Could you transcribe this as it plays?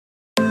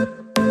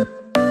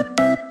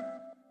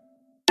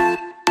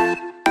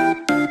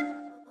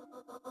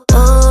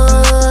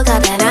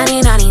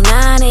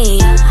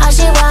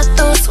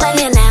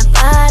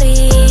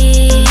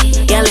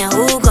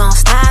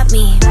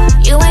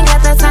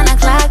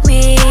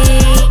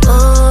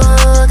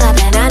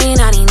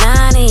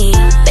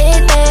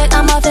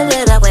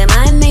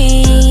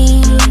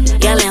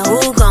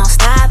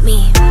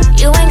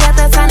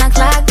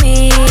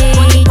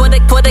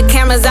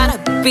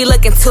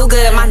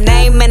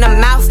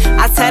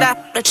tell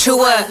that to chew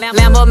up.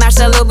 Lambo match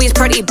the Louis,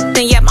 pretty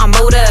then yep, I'm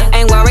mood up.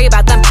 Ain't worried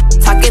about them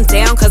talking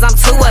down, cause I'm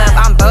too up.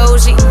 I'm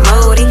bougie,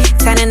 moody,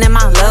 tanning in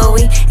my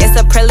Louis. It's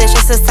a privilege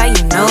just to say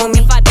you know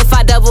me. If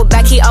I double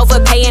back, he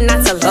overpaying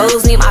not to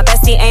lose me. My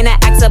bestie ain't an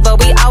actor, but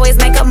we always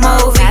make a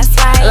movie. That's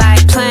right.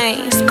 Like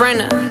plane,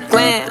 sprinter,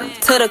 glam,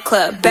 to the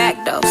club,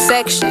 back door,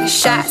 section,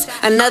 shots,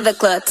 another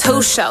club,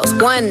 2 shows,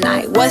 1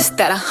 night. What's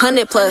that?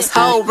 100 plus,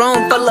 whole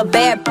room full of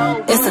bad.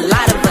 It's a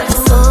lot of us.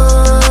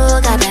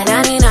 Ooh, got that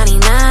NANi.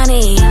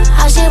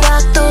 How she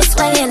walk through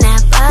swinging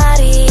that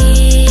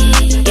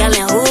body,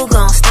 yelling who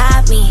gon'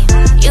 stop me?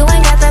 You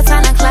ain't got the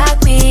time to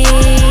clock me.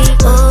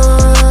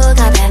 Ooh,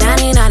 got that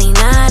NANi.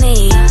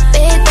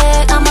 Big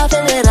bag, I'ma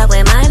fill it up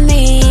with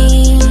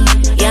money,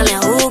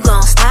 yelling who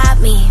gon' stop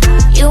me?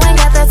 You ain't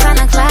got the time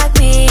to clock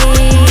me.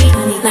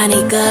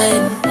 NANi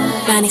good,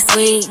 NANi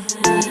sweet.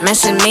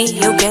 Mention me,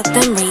 you get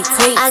them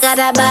retweets. I got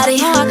that body,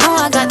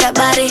 I got that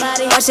body.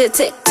 Watch it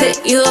tick tick,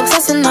 you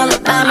obsessing all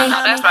about me.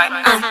 That's right.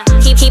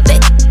 Keep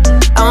it.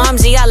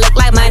 OMG, I look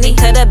like money.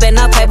 Could've been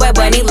a Playboy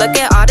bunny. Look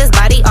at all this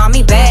body on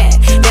me bad.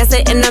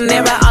 Dancing in the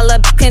mirror, all a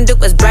can do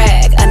is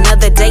brag.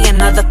 Another day,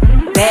 another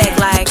bag.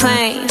 Like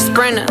plane,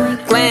 sprinter,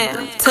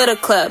 glam, to the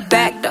club,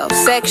 back door,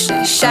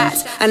 section,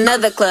 shots,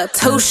 another club,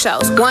 2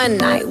 shows, 1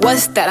 night.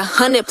 What's that?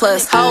 100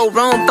 plus, whole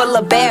room full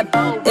of bad.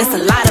 It's a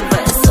lot of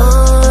us.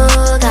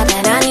 Ooh, got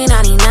that NANi.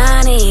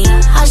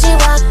 How she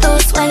walk through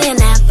swinging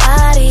that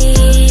body,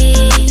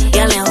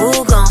 yelling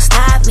who gon'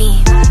 stop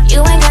me? You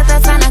ain't got the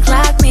time to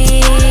clock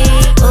me.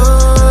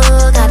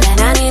 Ooh, got that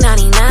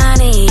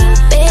NANi.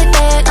 Big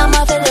bag,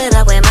 I'ma fill it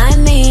up with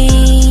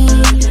money,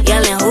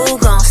 yelling who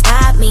gon'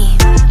 stop me?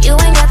 You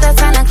ain't got the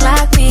time to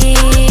clock me.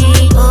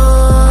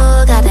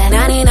 Ooh, got that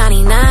NANi.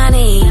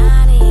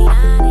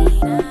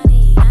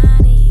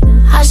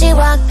 How she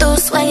walk through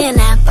swinging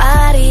that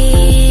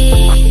body.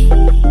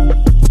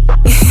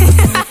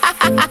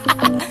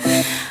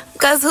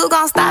 Cause who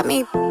gon' stop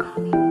me?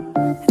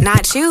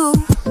 Not you.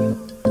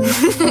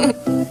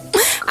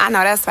 I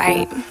know that's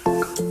right.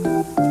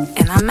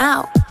 And I'm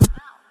out.